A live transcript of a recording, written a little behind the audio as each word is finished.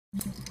My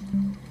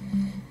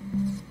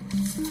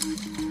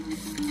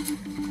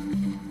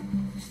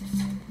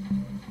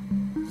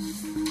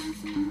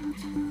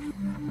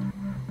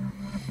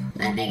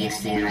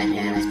biggest fear right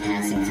now is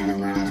passing through the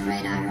world's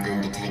radar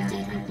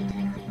undetected.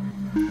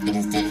 It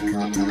is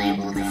difficult to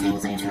label the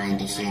things I'm trying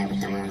to share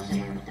with the world.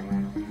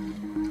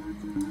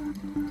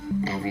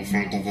 I've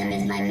referred to them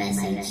as my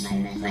message,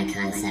 my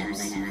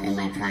concepts, and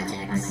my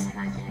projects.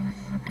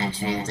 I've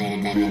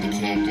translated them into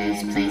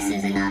characters,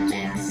 places, and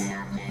objects.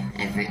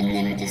 I've written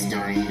them into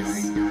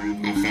stories.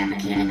 I've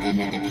fabricated them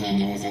into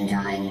paintings and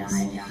drawings,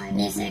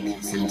 music,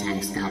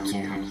 sometimes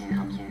sculpture.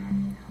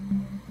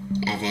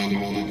 I've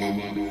animated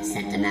them,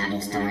 set them out in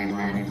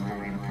storyboard.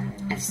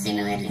 I've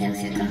simulated them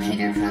through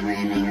computer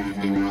programming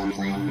and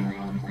roleplay.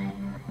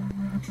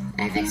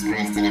 I've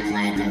expressed and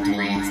applied them to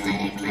my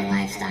aesthetic and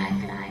lifestyle.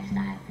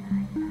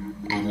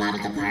 I've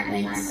modeled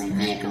apartments,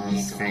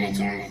 vehicles,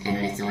 furniture,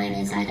 and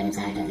miscellaneous items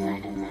out of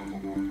them.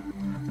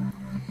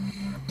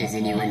 Does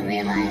anyone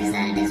realize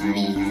that it is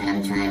me that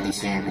I'm trying to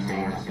share with the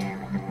world?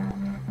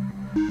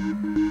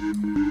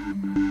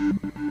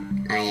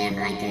 I am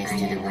my gift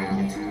to the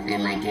world,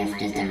 and my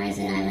gift is the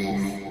reason I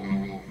live.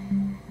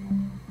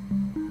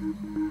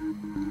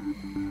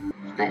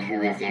 But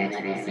who is there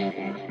to receive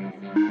it?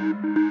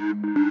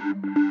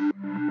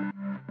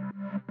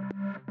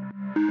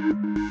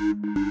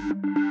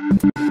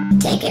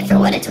 Take it for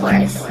what it's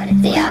worth,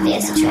 the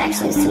obvious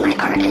attractions to my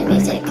art and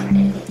music,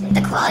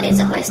 the qualities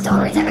of my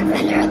stories that would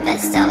render a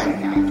bestseller,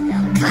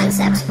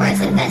 concepts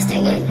worth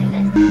investing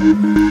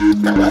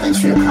in. But will the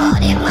true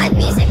quality of my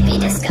music be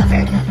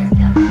discovered?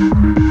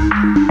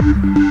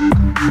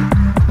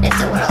 If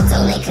the world's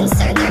only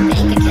concerned their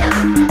bank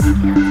account,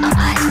 our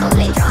eyes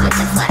only drawn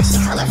to flashy,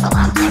 colorful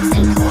objects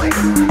and porn,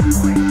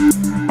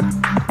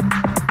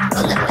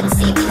 will no one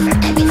see me for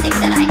everything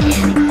that I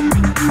am?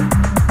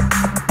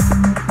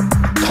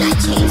 Can I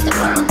change the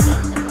world?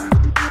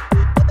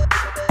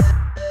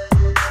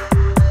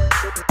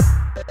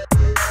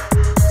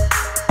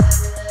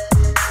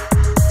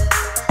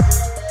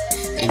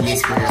 In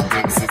this world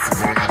there exists a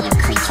variety of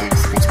creatures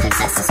which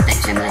possess a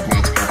spectrum of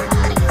magical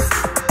qualities.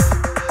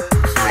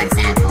 For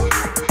example,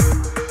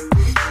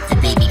 the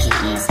baby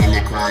kittens and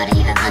their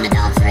quality of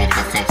unadulterated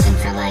affection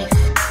for life.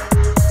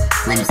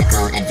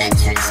 Whimsical,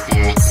 adventurous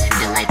spirits who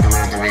delight the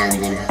world around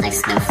them like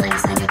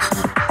snowflakes on your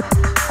cheek.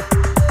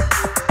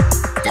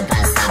 The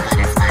buzzsaw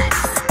butterflies,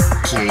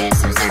 curious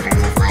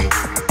observers of life.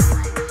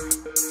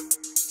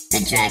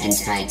 The dragon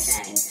sprites,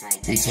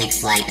 who take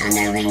flight on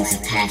their wings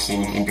of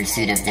passion in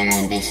pursuit of their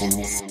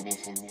ambitions.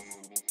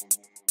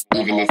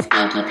 Even the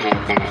skanky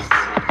panthers,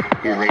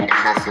 who learn to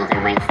hustle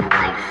their way through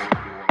life.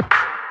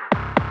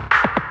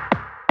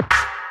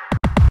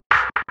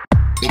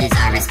 It is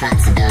our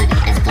responsibility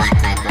as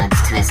black-eyed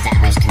bugs to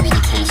establish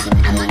communication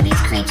among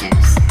these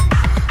creatures,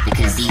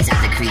 because these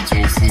are the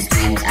creatures whose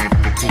dreams are of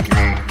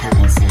particular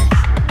potency.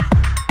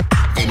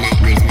 Their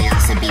nightmares may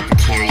also be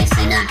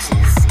precariously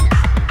noxious,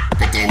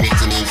 but their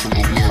imagination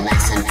is no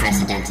less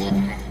unprecedented.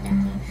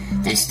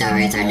 Their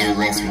stories are no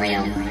less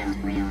real.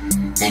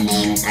 Their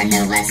names are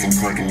no less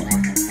important.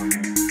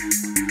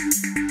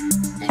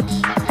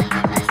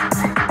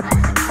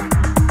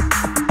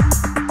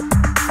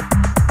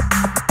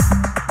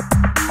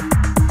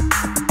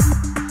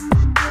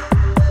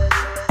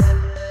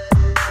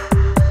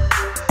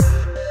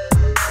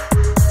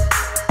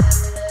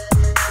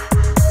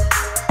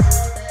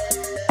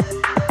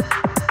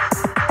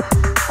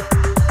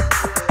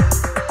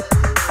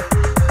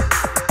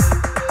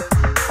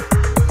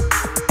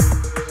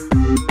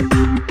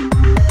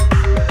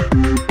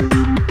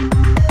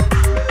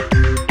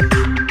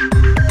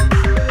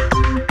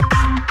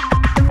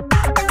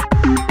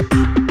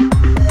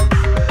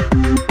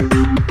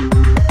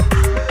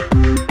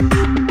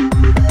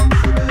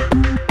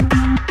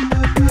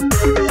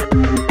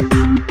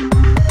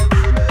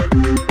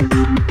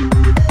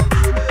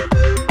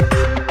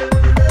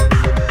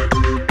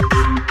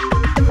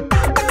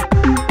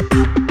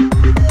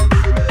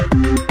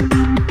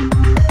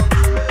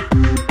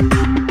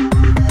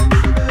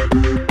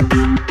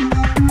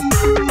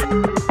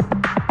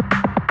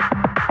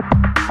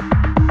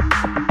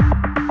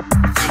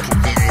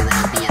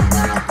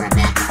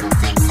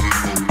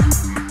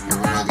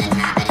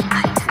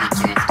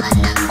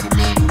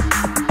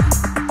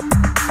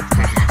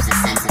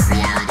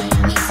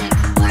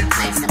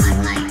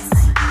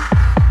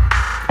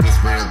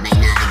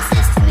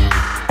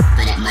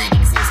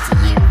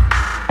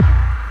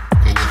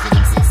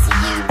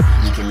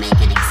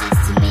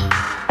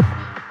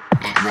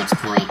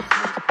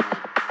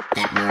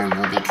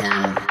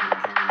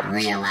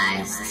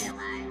 Realized.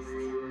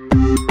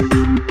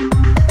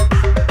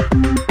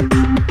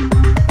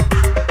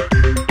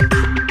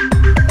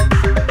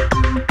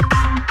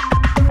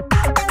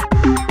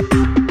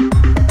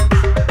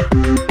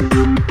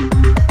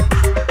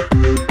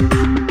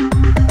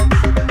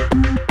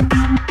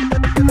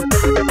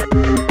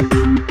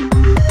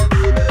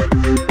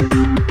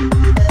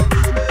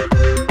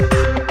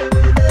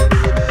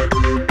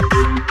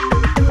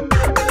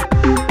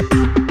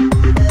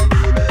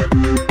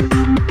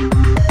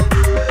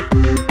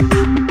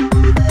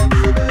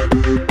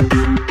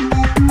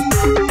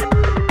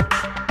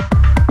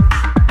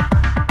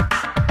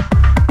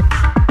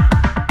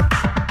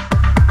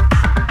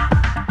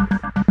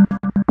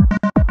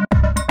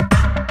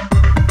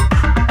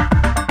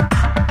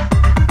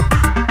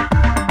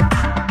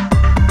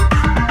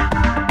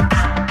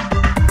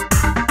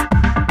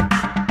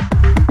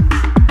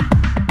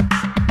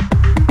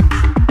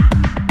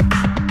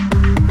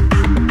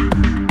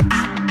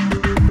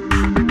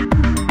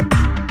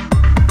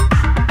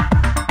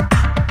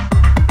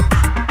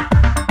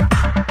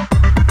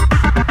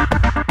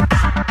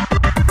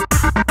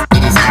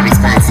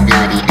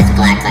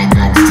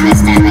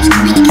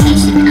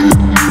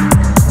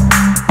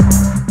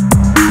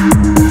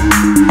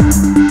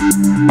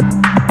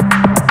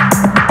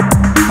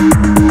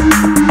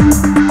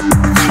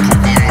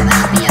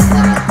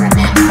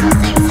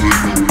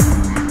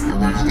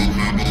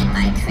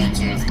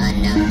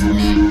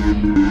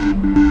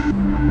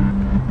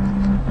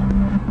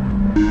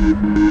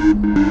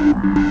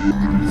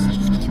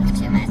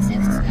 Too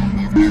massive.